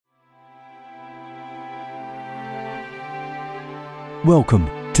Welcome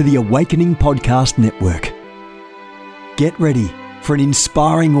to the Awakening Podcast Network. Get ready for an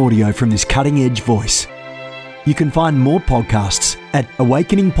inspiring audio from this cutting-edge voice. You can find more podcasts at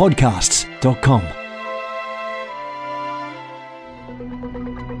awakeningpodcasts.com.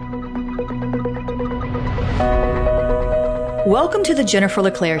 Welcome to the Jennifer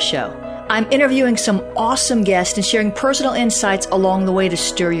LeClaire Show. I'm interviewing some awesome guests and sharing personal insights along the way to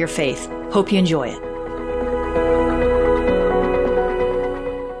stir your faith. Hope you enjoy it.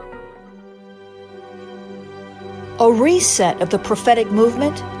 A reset of the prophetic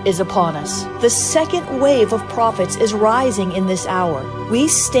movement is upon us. The second wave of prophets is rising in this hour. We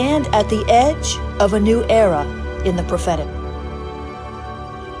stand at the edge of a new era in the prophetic.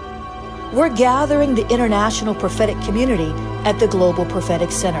 We're gathering the international prophetic community at the Global Prophetic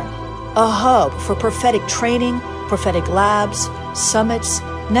Center, a hub for prophetic training, prophetic labs, summits,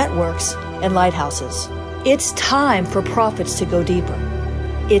 networks, and lighthouses. It's time for prophets to go deeper.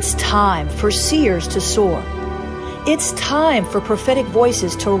 It's time for seers to soar. It's time for prophetic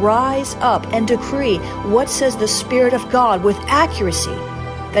voices to rise up and decree what says the Spirit of God with accuracy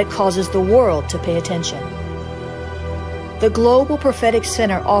that causes the world to pay attention. The Global Prophetic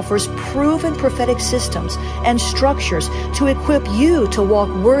Center offers proven prophetic systems and structures to equip you to walk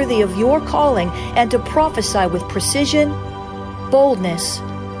worthy of your calling and to prophesy with precision, boldness,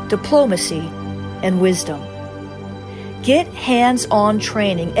 diplomacy, and wisdom. Get hands-on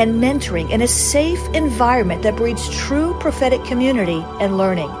training and mentoring in a safe environment that breeds true prophetic community and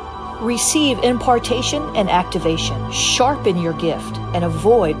learning. Receive impartation and activation. Sharpen your gift and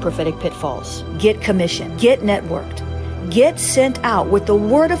avoid prophetic pitfalls. Get commissioned. Get networked. Get sent out with the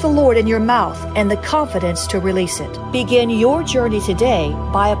word of the Lord in your mouth and the confidence to release it. Begin your journey today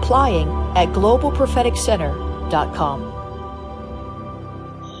by applying at globalpropheticcenter.com.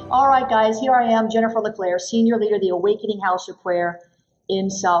 All right, guys, here I am, Jennifer LeClaire, Senior Leader of the Awakening House of Prayer in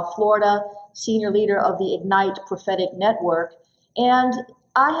South Florida, Senior Leader of the Ignite Prophetic Network. And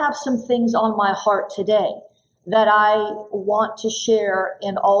I have some things on my heart today that I want to share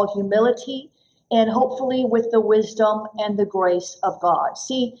in all humility and hopefully with the wisdom and the grace of God.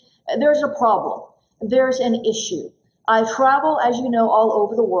 See, there's a problem. There's an issue. I travel, as you know, all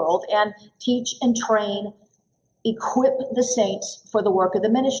over the world and teach and train, equip the saints for the work of the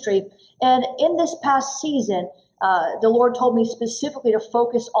ministry. And in this past season, the Lord told me specifically to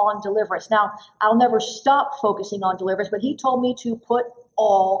focus on deliverance. Now, I'll never stop focusing on deliverance, but he told me to put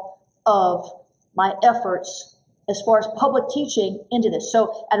all of my efforts as far as public teaching into this.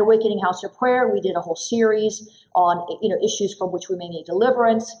 So at Awakening House of Prayer, we did a whole series on issues from which we may need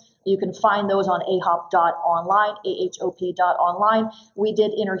deliverance. You can find those on ahop.online, ahop.online. We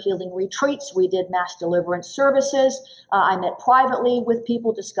did inner healing retreats. We did mass deliverance services. I met privately with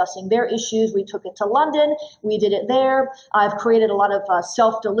people discussing their issues. We took it to London. We did it there. I've created a lot of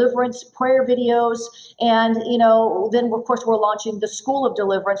self-deliverance prayer videos. And, then, of course, we're launching the School of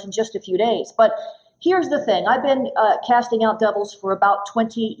Deliverance in just a few days. But here's the thing. I've been casting out devils for about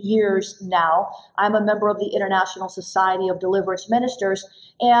 20 years now. I'm a member of the International Society of Deliverance Ministers.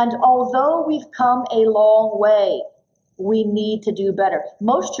 And although we've come a long way, we need to do better.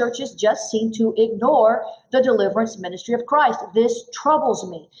 Most churches just seem to ignore the deliverance ministry of Christ. This troubles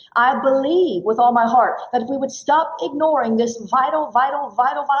me. I believe with all my heart that if we would stop ignoring this vital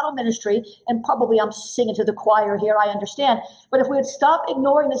ministry, and probably I'm singing to the choir here, I understand, but if we would stop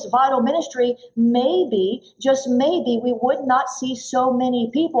ignoring this vital ministry, maybe, just maybe, we would not see so many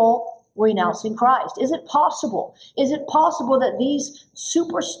people renouncing Christ. Is it possible? Is it possible that these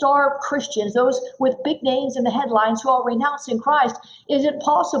superstar Christians, those with big names in the headlines who are renouncing Christ, is it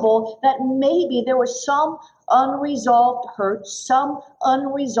possible that maybe there was some unresolved hurt, some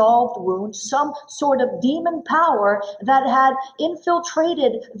unresolved wound, some sort of demon power that had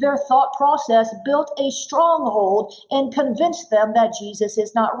infiltrated their thought process, built a stronghold, and convinced them that Jesus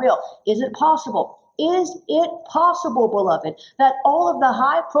is not real? Is it possible? Is it possible, beloved, that all of the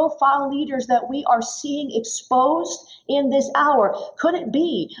high-profile leaders that we are seeing exposed in this hour, could it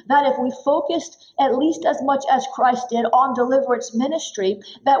be that if we focused at least as much as Christ did on deliverance ministry,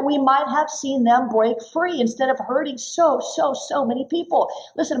 that we might have seen them break free instead of hurting so many people?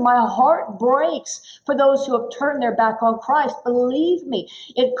 Listen, my heart breaks for those who have turned their back on Christ. Believe me,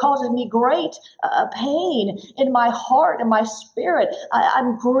 it causes me great pain in my heart and my spirit.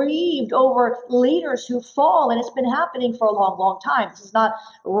 I'm grieved over leaders who fall, and it's been happening for a long time. This is not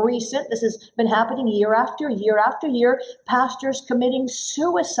recent. This has been happening year after year after year. Pastors committing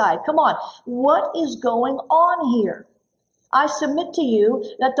suicide. Come on, what is going on here? I submit to you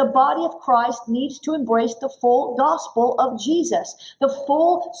that the body of Christ needs to embrace the full gospel of Jesus, the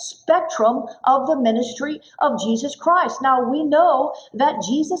full spectrum of the ministry of Jesus Christ. Now, we know that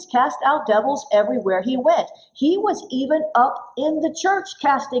Jesus cast out devils everywhere he went. He was even up in the church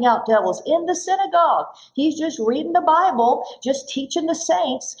casting out devils, in the synagogue. He's just reading the Bible, just teaching the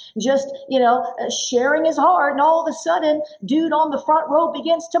saints, just, sharing his heart, and all of a sudden, dude on the front row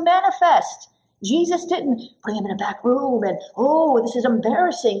begins to manifest. Jesus didn't bring him in a back room and, oh, this is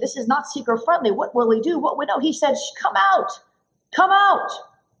embarrassing. This is not seeker friendly. What will he do? What we know? He said, come out, come out,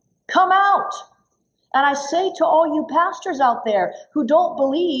 come out. And I say to all you pastors out there who don't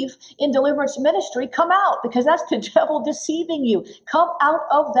believe in deliverance ministry, come out, because that's the devil deceiving you. Come out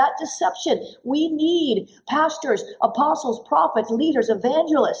of that deception. We need pastors, apostles, prophets, leaders,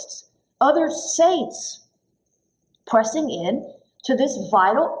 evangelists, other saints pressing in to this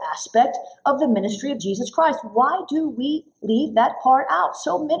vital aspect of the ministry of Jesus Christ. Why do we leave that part out?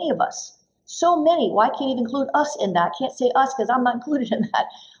 So many of us, so many. Why can't even include us in that? Can't say us because I'm not included in that.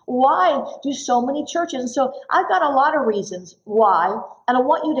 Why do so many churches? And so I've got a lot of reasons why, and I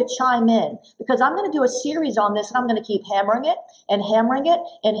want you to chime in, because I'm going to do a series on this, and I'm going to keep hammering it and hammering it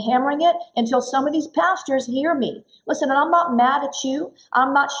and hammering it until some of these pastors hear me. Listen, and I'm not mad at you.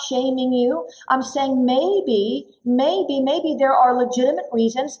 I'm not shaming you. I'm saying maybe there are legitimate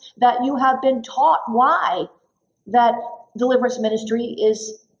reasons that you have been taught why that deliverance ministry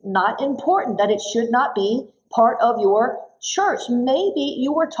is not important, that it should not be part of your church. Maybe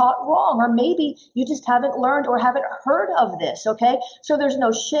you were taught wrong, or maybe you just haven't learned or haven't heard of this, okay? So there's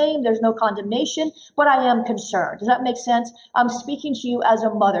no shame, there's no condemnation, but I am concerned. Does that make sense? I'm speaking to you as a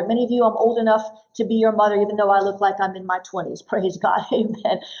mother. Many of you, I'm old enough to be your mother, even though I look like I'm in my 20s. Praise God.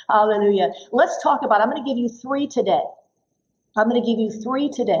 Amen. Hallelujah. Let's talk about it. I'm going to give you three today.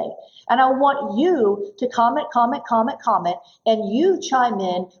 And I want you to comment, and you chime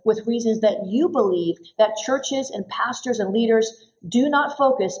in with reasons that you believe that churches and pastors and leaders do not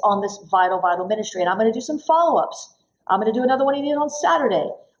focus on this vital ministry. And I'm going to do some follow-ups. I'm going to do another one I did on Saturday.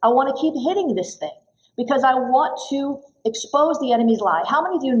 I want to keep hitting this thing because I want to expose the enemy's lie. How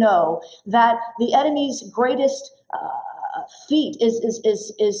many of you know that the enemy's greatest feat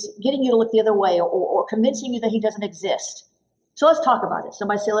is getting you to look the other way, or convincing you that he doesn't exist? So let's talk about it.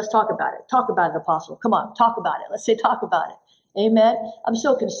 Somebody say, let's talk about it. Talk about it, Apostle. Come on, talk about it. Let's say, talk about it. Amen. I'm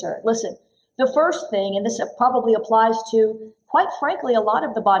so concerned. Listen, the first thing, and this probably applies to, quite frankly, a lot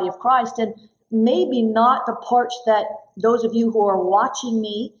of the body of Christ, and maybe not the parts that those of you who are watching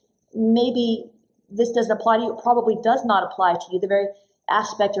me, maybe this doesn't apply to you. It probably does not apply to you. The very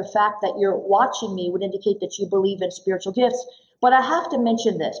aspect or fact that you're watching me would indicate that you believe in spiritual gifts. But I have to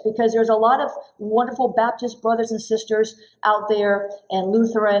mention this because there's a lot of wonderful Baptist brothers and sisters out there, and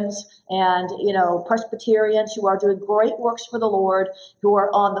Lutherans and, Presbyterians who are doing great works for the Lord, who are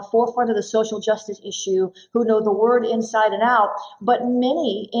on the forefront of the social justice issue, who know the word inside and out. But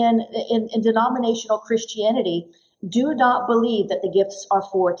many in denominational Christianity do not believe that the gifts are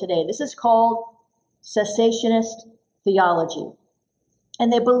for today. This is called cessationist theology.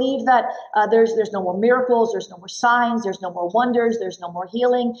 And they believe that there's no more miracles, there's no more signs, there's no more wonders, there's no more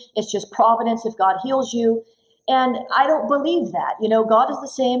healing. It's just providence if God heals you. And I don't believe that. God is the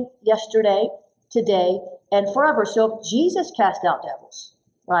same yesterday, today, and forever. So if Jesus cast out devils,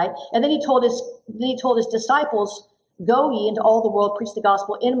 right? And then he told his disciples, go ye into all the world, preach the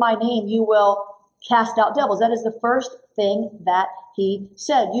gospel. In my name you will cast out devils. That is the first thing that he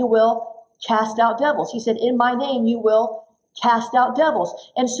said. You will cast out devils. He said, in my name you will cast out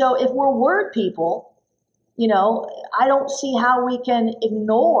devils. And so if we're word people, I don't see how we can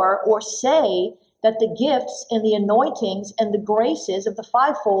ignore or say that the gifts and the anointings and the graces of the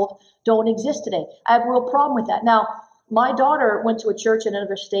fivefold don't exist today. I have a real problem with that. Now, my daughter went to a church in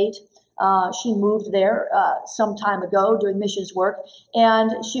another state. She moved there some time ago doing missions work,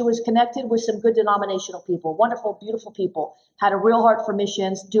 and she was connected with some good denominational people, wonderful, beautiful people, had a real heart for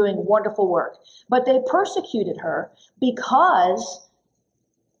missions, doing wonderful work. But they persecuted her because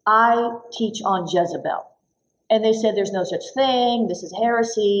I teach on Jezebel. And they said, there's no such thing. This is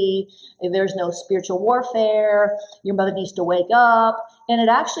heresy. There's no spiritual warfare. Your mother needs to wake up. And it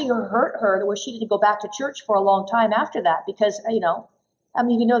actually hurt her to where she didn't go back to church for a long time after that because, I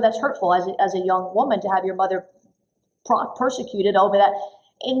mean, that's hurtful as a young woman to have your mother persecuted over that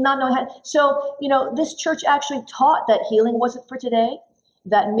and not knowing how. So, this church actually taught that healing wasn't for today.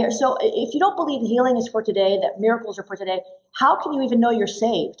 So if you don't believe healing is for today, that miracles are for today, how can you even know you're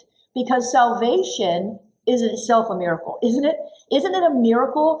saved? Because salvation is in itself a miracle, isn't it? Isn't it a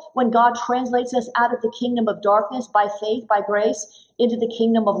miracle when God translates us out of the kingdom of darkness by faith, by grace, into the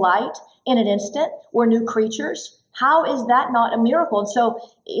kingdom of light in an instant? We're new creatures. How is that not a miracle? And so,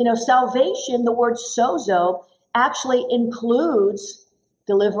 salvation, the word sozo, actually includes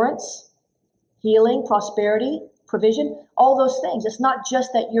deliverance, healing, prosperity, provision, all those things. It's not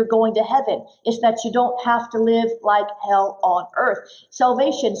just that you're going to heaven. It's that you don't have to live like hell on earth.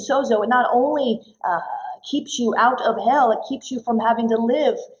 Salvation, sozo, it not only keeps you out of hell, it keeps you from having to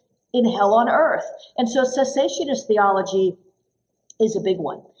live in hell on earth. And so cessationist theology is a big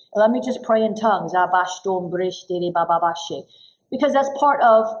one. Let me just pray in tongues. Because that's part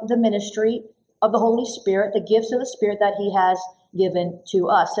of the ministry of the Holy Spirit, the gifts of the Spirit that he has given to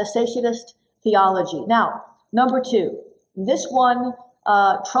us. Cessationist theology. Now, number two, this one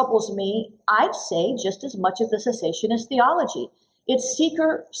troubles me, I'd say, just as much as the cessationist theology. It's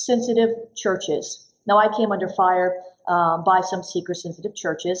seeker-sensitive churches. Now, I came under fire by some seeker-sensitive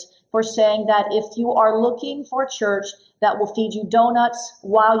churches for saying that if you are looking for a church that will feed you donuts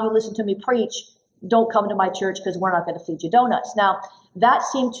while you listen to me preach, don't come to my church because we're not going to feed you donuts. Now, that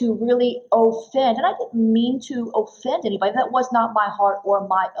seemed to really offend, and I didn't mean to offend anybody. That was not my heart or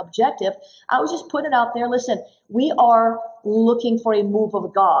my objective. I was just putting it out there. Listen, we are looking for a move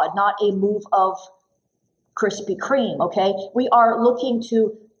of God, not a move of Krispy Kreme, okay? We are looking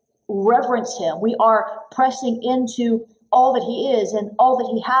to reverence him. We are pressing into all that he is and all that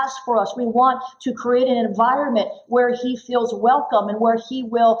he has for us. We want to create an environment where he feels welcome and where he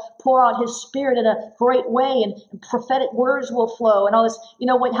will pour out his spirit in a great way and prophetic words will flow and all this.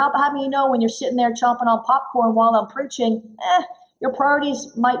 How do you know when you're sitting there chomping on popcorn while I'm preaching, your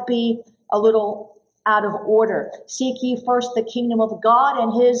priorities might be a little out of order. Seek ye first the kingdom of God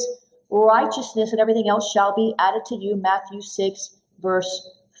and his righteousness, and everything else shall be added to you. Matthew 6, verse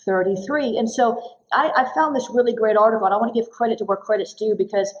 33. And so I found this really great article, and I want to give credit to where credit's due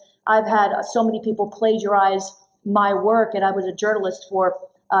because I've had so many people plagiarize my work, and I was a journalist for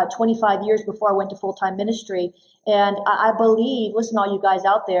 25 years before I went to full-time ministry. And I believe, listen, all you guys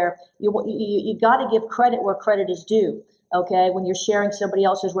out there, you got to give credit where credit is due, okay, when you're sharing somebody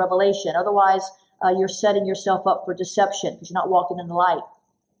else's revelation. Otherwise, you're setting yourself up for deception because you're not walking in the light.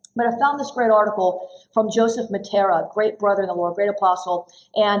 But I found this great article from Joseph Matera, great brother in the Lord, great apostle,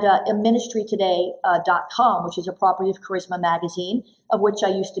 and ministrytoday.com, which is a property of Charisma Magazine, of which I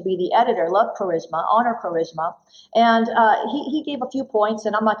used to be the editor. Love Charisma, honor Charisma. And he gave a few points,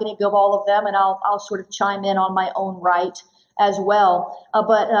 and I'm not going to give all of them, and I'll sort of chime in on my own right as well.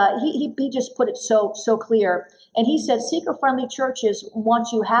 But he just put it so clear. And he said, seeker-friendly churches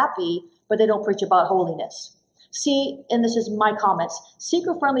want you happy, but they don't preach about holiness. See, and this is my comments,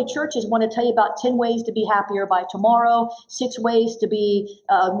 seeker-friendly churches want to tell you about 10 ways to be happier by tomorrow, 6 ways to be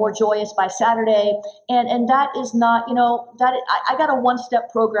more joyous by Saturday. And that is not, I got a one-step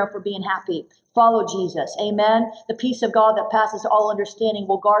program for being happy. Follow Jesus. Amen. The peace of God that passes all understanding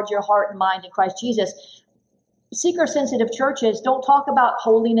will guard your heart and mind in Christ Jesus. Seeker-sensitive churches don't talk about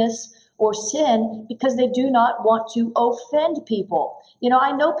holiness or sin because they do not want to offend people.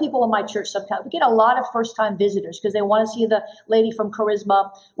 I know people in my church sometimes, we get a lot of first-time visitors because they want to see the lady from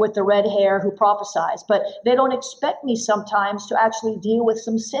Charisma with the red hair who prophesies, but they don't expect me sometimes to actually deal with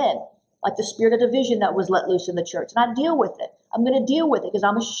some sin, like the spirit of division that was let loose in the church. And I deal with it. I'm going to deal with it because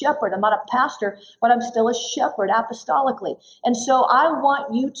I'm a shepherd. I'm not a pastor, but I'm still a shepherd apostolically. And so I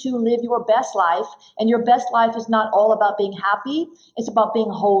want you to live your best life. And your best life is not all about being happy. It's about being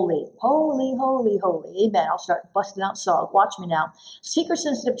holy. Holy, holy, holy. Amen. I'll start busting out songs. Watch me now.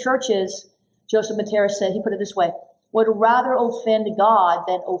 Seeker-sensitive churches, Joseph Matera said, he put it this way, would rather offend God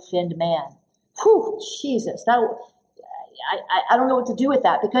than offend man. Whew, Jesus. I don't know what to do with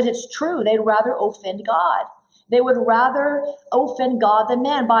that because it's true. They'd rather offend God. They would rather offend God than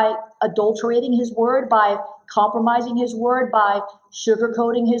man by adulterating his word, by compromising his word, by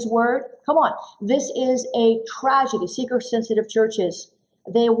sugarcoating his word. Come on. This is a tragedy. Seeker-sensitive churches,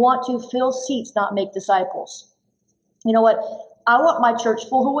 they want to fill seats, not make disciples. You know what? I want my church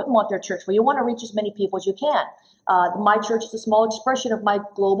full. Who wouldn't want their church full? You want to reach as many people as you can. My church is a small expression of my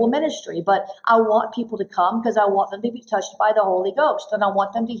global ministry, but I want people to come because I want them to be touched by the Holy Ghost, and I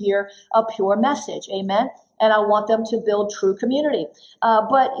want them to hear a pure message. Amen. And I want them to build true community.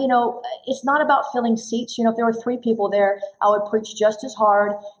 But, it's not about filling seats. If there were 3 people there, I would preach just as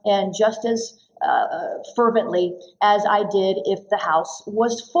hard and just as fervently as I did if the house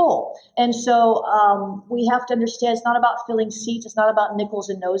was full. And so we have to understand it's not about filling seats. It's not about nickels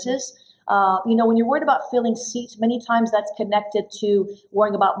and noses. When you're worried about filling seats, many times that's connected to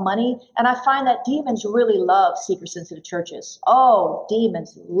worrying about money. And I find that demons really love seeker-sensitive churches. Oh,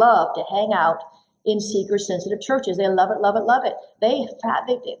 demons love to hang out in seeker-sensitive churches. They love it, love it, love it. They've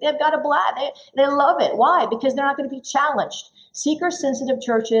got a blast. They love it. Why? Because they're not going to be challenged. Seeker-sensitive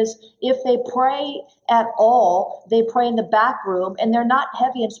churches, if they pray at all, they pray in the back room, and they're not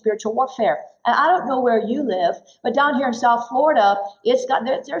heavy in spiritual warfare. And I don't know where you live, but down here in South Florida,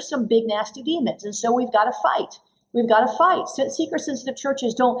 there's some big nasty demons, and so we've got to fight. We've got to fight. Seeker-sensitive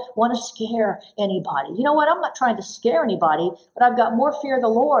churches don't want to scare anybody. You know what? I'm not trying to scare anybody, but I've got more fear of the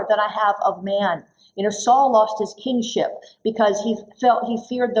Lord than I have of man. You know, Saul lost his kingship because he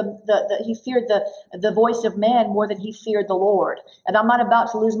feared the voice of man more than he feared the Lord. And I'm not about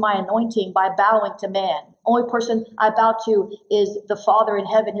to lose my anointing by bowing to man. Only person I bow to is the Father in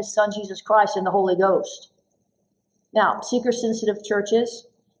heaven, his Son Jesus Christ, and the Holy Ghost. Now, seeker-sensitive churches,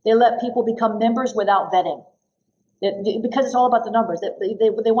 they let people become members without vetting. Because it's all about the numbers.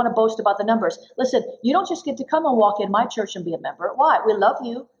 They want to boast about the numbers. Listen, you don't just get to come and walk in my church and be a member. Why? We love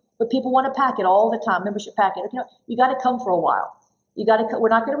you, but people want a packet all the time, membership packet. You got to come for a while. We're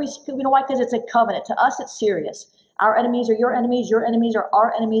not going to, you know why? Because it's a covenant. To us, it's serious. Our enemies are your enemies are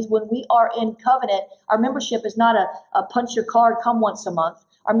our enemies. When we are in covenant, our membership is not a punch your card, come once a month.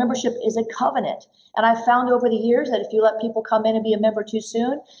 Our membership is a covenant. And I found over the years that if you let people come in and be a member too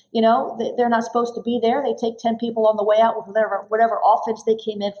soon, you know, they're not supposed to be there. They take 10 people on the way out with whatever offense they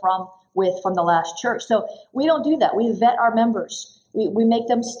came in from the last church. So we don't do that. We vet our members. We make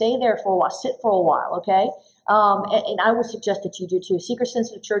them stay there for a while, sit for a while, okay? And I would suggest that you do too.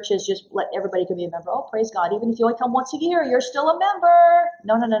 Seeker-sensitive churches just let everybody can be a member. Oh, praise God. Even if you only come once a year, you're still a member.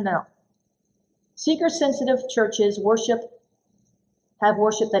 No. Seeker-sensitive churches have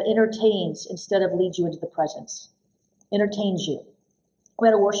worship that entertains instead of leads you into the presence. Entertains you. We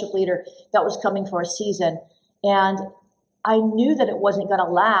had a worship leader that was coming for a season, and I knew that it wasn't going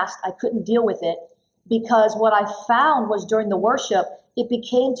to last. I couldn't deal with it because what I found was during the worship, it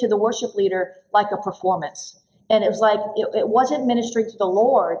became to the worship leader like a performance. And it was like, it wasn't ministering to the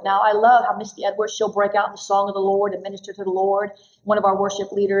Lord. Now, I love how Misty Edwards, she'll break out in the song of the Lord and minister to the Lord. One of our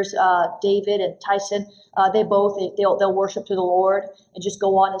worship leaders, David and Tyson, they'll worship to the Lord and just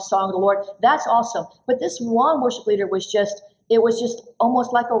go on in song of the Lord. That's awesome. But this one worship leader was just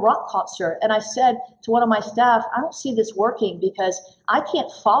almost like a rock concert. And I said to one of my staff, I don't see this working because I can't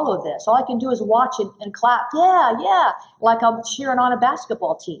follow this. All I can do is watch and clap. Yeah, like I'm cheering on a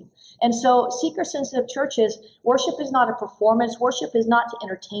basketball team. And so seeker-sensitive churches, worship is not a performance. Worship is not to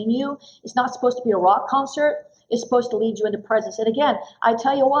entertain you. It's not supposed to be a rock concert. It's supposed to lead you into presence. And again, I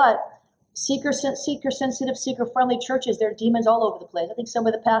tell you what, seeker-sensitive, seeker-friendly churches, there are demons all over the place. I think some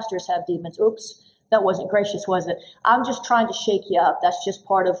of the pastors have demons. Oops. That wasn't gracious, was it? I'm just trying to shake you up. That's just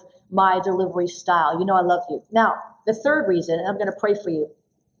part of my delivery style. You know I love you. Now, the third reason, and I'm going to pray for you.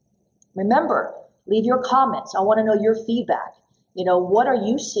 Remember, leave your comments. I want to know your feedback. You know, what are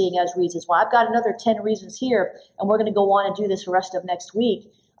you seeing as reasons why? I've got another 10 reasons here, and we're going to go on and do this the rest of next week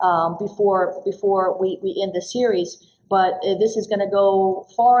before we end the series. But this is going to go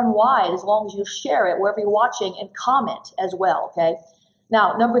far and wide as long as you share it wherever you're watching and comment as well, okay?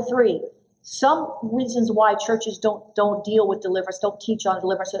 Now, number 3. Some reasons why churches don't deal with deliverance, don't teach on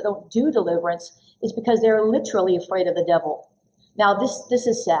deliverance, or don't do deliverance is because they're literally afraid of the devil. Now, this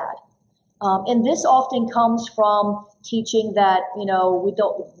is sad. And this often comes from teaching that, you know,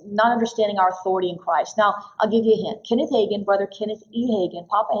 not understanding our authority in Christ. Now, I'll give you a hint. Kenneth Hagin, Brother Kenneth E. Hagin,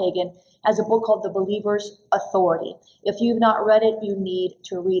 Papa Hagin, has a book called The Believer's Authority. If you've not read it, you need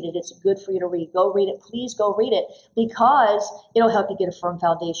to read it. It's good for you to read. Go read it. Please go read it because it'll help you get a firm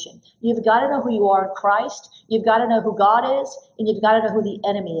foundation. You've got to know who you are in Christ. You've got to know who God is, and you've got to know who the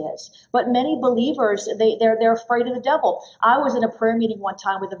enemy is. But many believers, they're afraid of the devil. I was in a prayer meeting one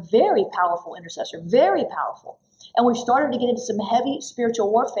time with a very powerful intercessor, very powerful. And we started to get into some heavy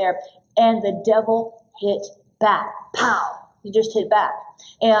spiritual warfare, and the devil hit back. Pow! He just hit back.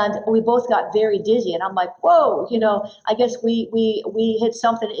 And we both got very dizzy. And I'm like, whoa, you know, I guess we hit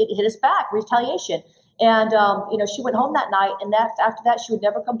something. It hit us back, retaliation. And, you know, she went home that night. And after that, she would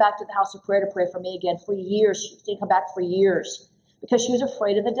never come back to the house of prayer to pray for me again for years. She didn't come back for years because she was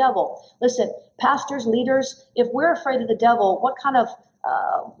afraid of the devil. Listen, pastors, leaders, if we're afraid of the devil, what kind of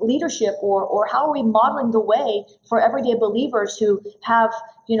leadership or how are we modeling the way for everyday believers who have,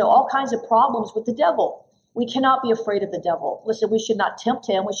 you know, all kinds of problems with the devil? We cannot be afraid of the devil. Listen, we should not tempt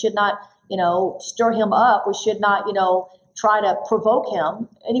him. We should not, you know, stir him up. We should not, you know, try to provoke him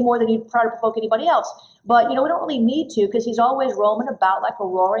any more than you try to provoke anybody else. But, you know, we don't really need to because he's always roaming about like a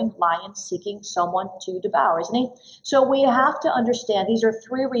roaring lion seeking someone to devour, isn't he? So we have to understand these are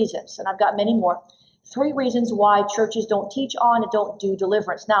 3 reasons, and I've got many more, 3 reasons why churches don't teach on and don't do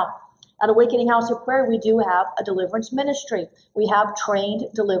deliverance. Now, At Awakening House of Prayer, we do have a deliverance ministry. We have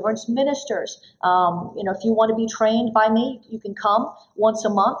trained deliverance ministers. If you want to be trained by me, you can come once a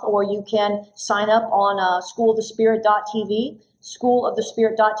month, or you can sign up on schoolofthespirit.tv.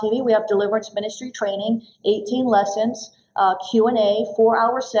 Schoolofthespirit.tv. We have deliverance ministry training, 18 lessons, Q&A,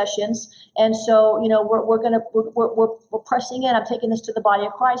 4-hour sessions. And so, we're pressing in. I'm taking this to the body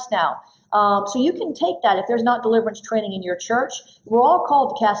of Christ now. So you can take that. If there's not deliverance training in your church, we're all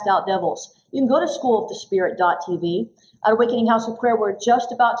called to cast out devils. You can go to schoolofthespirit.tv. At Awakening House of Prayer, we're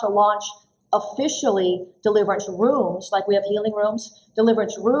just about to launch officially deliverance rooms, like we have healing rooms,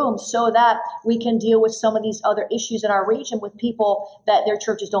 deliverance rooms, so that we can deal with some of these other issues in our region with people that their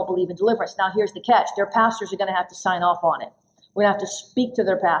churches don't believe in deliverance. Now, here's the catch. Their pastors are going to have to sign off on it. We're going to have to speak to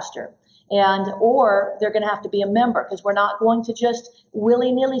their pastor. Or they're going to have to be a member, because we're not going to just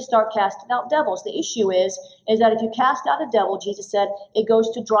willy-nilly start casting out devils. The issue is that if you cast out a devil, Jesus said, it goes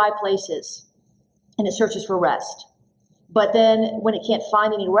to dry places and it searches for rest. But then when it can't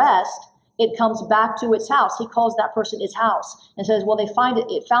find any rest, it comes back to its house. He calls that person his house and says, well, finds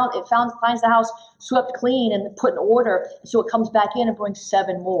the house swept clean and put in order. So it comes back in and brings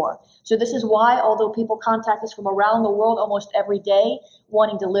 7 more. So this is why, although people contact us from around the world almost every day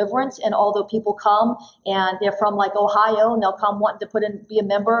wanting deliverance, and although people come and they're from like Ohio and they'll come wanting to be a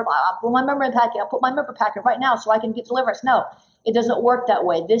member, I'll put my member packet right now so I can get deliverance. No, it doesn't work that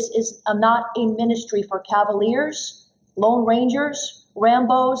way. This is not a ministry for cavaliers, lone rangers,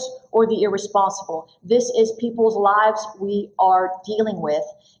 Rambos, or the irresponsible. This is people's lives we are dealing with.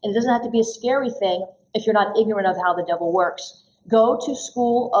 And it doesn't have to be a scary thing if you're not ignorant of how the devil works. Go to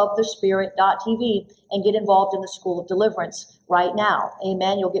schoolofthespirit.tv and get involved in the School of Deliverance right now.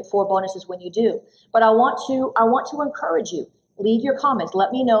 Amen. You'll get 4 bonuses when you do. But I want to encourage you. Leave your comments.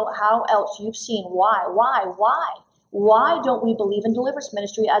 Let me know how else you've seen. Why don't we believe in deliverance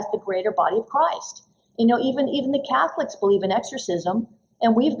ministry as the greater body of Christ? Even the Catholics believe in exorcism,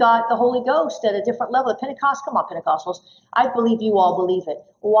 and we've got the Holy Ghost at a different level. The Pentecost, come on, Pentecostals. I believe you all believe it.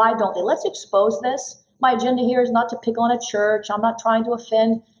 Why don't they? Let's expose this. My agenda here is not to pick on a church. I'm not trying to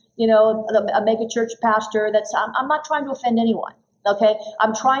offend, a mega church pastor. I'm not trying to offend anyone. Okay.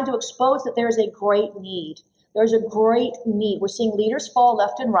 I'm trying to expose that there's a great need. There's a great need. We're seeing leaders fall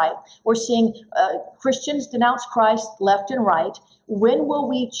left and right. We're seeing Christians denounce Christ left and right. When will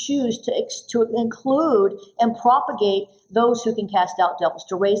we choose to include and propagate those who can cast out devils,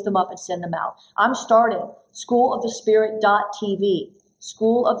 to raise them up and send them out? I'm starting schoolofthespirit.tv.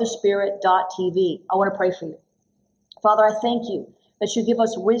 Schoolofthespirit.tv. I want to pray for you. Father, I thank you that you give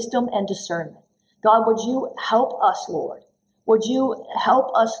us wisdom and discernment. God, would you help us, Lord? Would you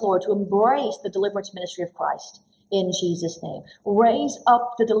help us, Lord, to embrace the deliverance ministry of Christ in Jesus' name? Raise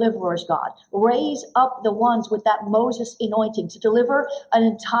up the deliverers, God. Raise up the ones with that Moses anointing to deliver an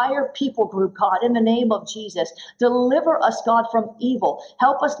entire people group, God, in the name of Jesus. Deliver us, God, from evil.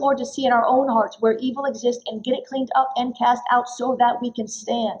 Help us, Lord, to see in our own hearts where evil exists and get it cleaned up and cast out so that we can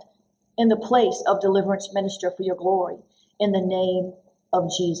stand in the place of deliverance minister for your glory. In the name of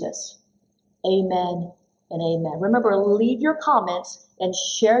Jesus. Amen. And amen. Remember, leave your comments and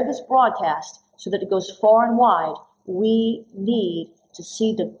share this broadcast so that it goes far and wide. We need to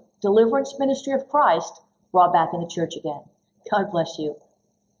see the deliverance ministry of Christ brought back in the church again. God bless you.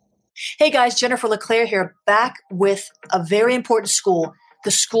 Hey guys, Jennifer LeClaire here, back with a very important school,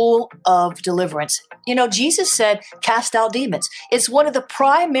 the School of Deliverance. Jesus said, cast out demons. It's one of the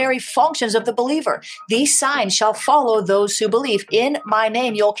primary functions of the believer. These signs shall follow those who believe. In my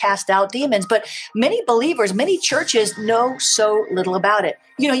name, you'll cast out demons. But many believers, many churches know so little about it.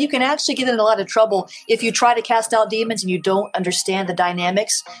 You can actually get in a lot of trouble if you try to cast out demons and you don't understand the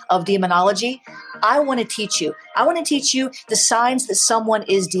dynamics of demonology. I want to teach you. I want to teach you the signs that someone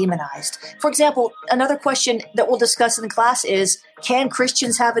is demonized. For example, another question that we'll discuss in the class is, can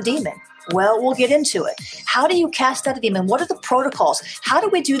Christians have a demon? Well, we'll get into it. How do you cast out a demon? What are the protocols? How do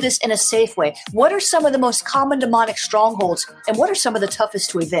we do this in a safe way? What are some of the most common demonic strongholds? And what are some of the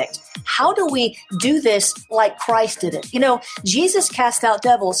toughest to evict? How do we do this like Christ did it? Jesus cast out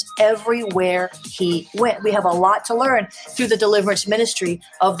devils everywhere he went. We have a lot to learn through the deliverance ministry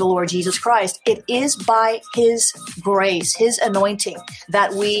of the Lord Jesus Christ. It is by his grace, his anointing,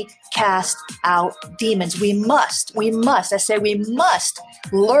 that we cast out demons. We must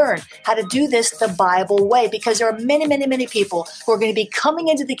learn how to do this the Bible way, because there are many, many, many people who are going to be coming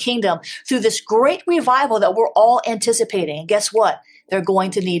into the kingdom through this great revival that we're all anticipating. And guess what? they're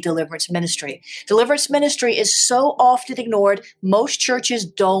going to need deliverance ministry. Deliverance ministry is so often ignored. Most churches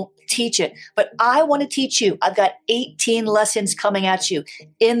don't teach it, but I want to teach you. I've got 18 lessons coming at you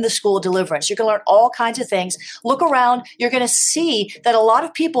in the School of Deliverance. You're going to learn all kinds of things. Look around. You're going to see that a lot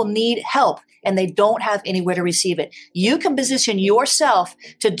of people need help and they don't have anywhere to receive it. You can position yourself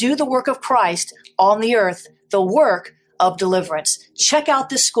to do the work of Christ on the earth, the work of deliverance. Check out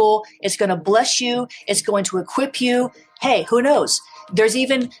this school. It's going to bless you. It's going to equip you. Hey, who knows? There's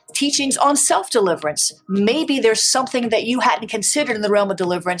even teachings on self-deliverance. Maybe there's something that you hadn't considered in the realm of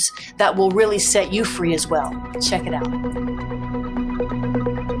deliverance that will really set you free as well. Check it out.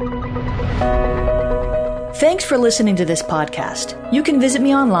 Thanks for listening to this podcast. You can visit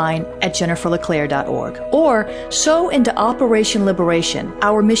me online at jenniferleclaire.org or sow into Operation Liberation,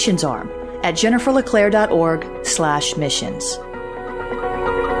 our missions arm, at jenniferleclaire.org/missions.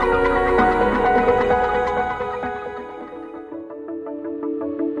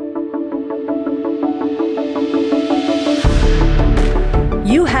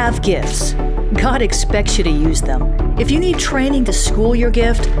 You have gifts. God expects you to use them. If you need training to school your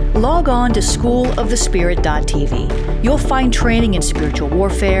gift, log on to schoolofthespirit.tv. You'll find training in spiritual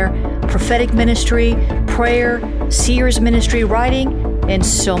warfare, prophetic ministry, prayer, seers ministry, writing, and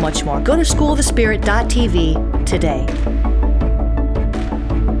so much more. Go to schoolofthespirit.tv today.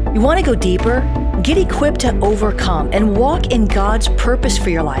 You want to go deeper? Get equipped to overcome and walk in God's purpose for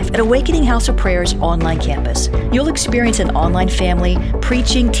your life at Awakening House of Prayer's online campus. You'll experience an online family,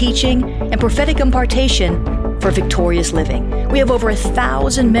 preaching, teaching, and prophetic impartation for victorious living. We have over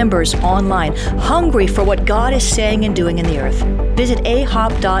 1,000 members online, hungry for what God is saying and doing in the earth. Visit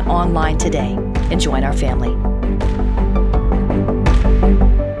ahop.online today and join our family.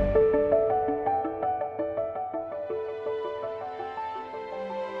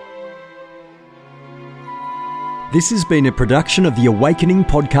 This has been a production of the Awakening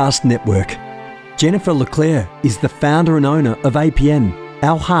Podcast Network. Jennifer LeClaire is the founder and owner of APN.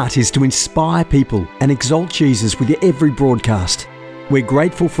 Our heart is to inspire people and exalt Jesus with every broadcast. We're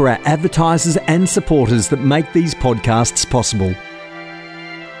grateful for our advertisers and supporters that make these podcasts possible.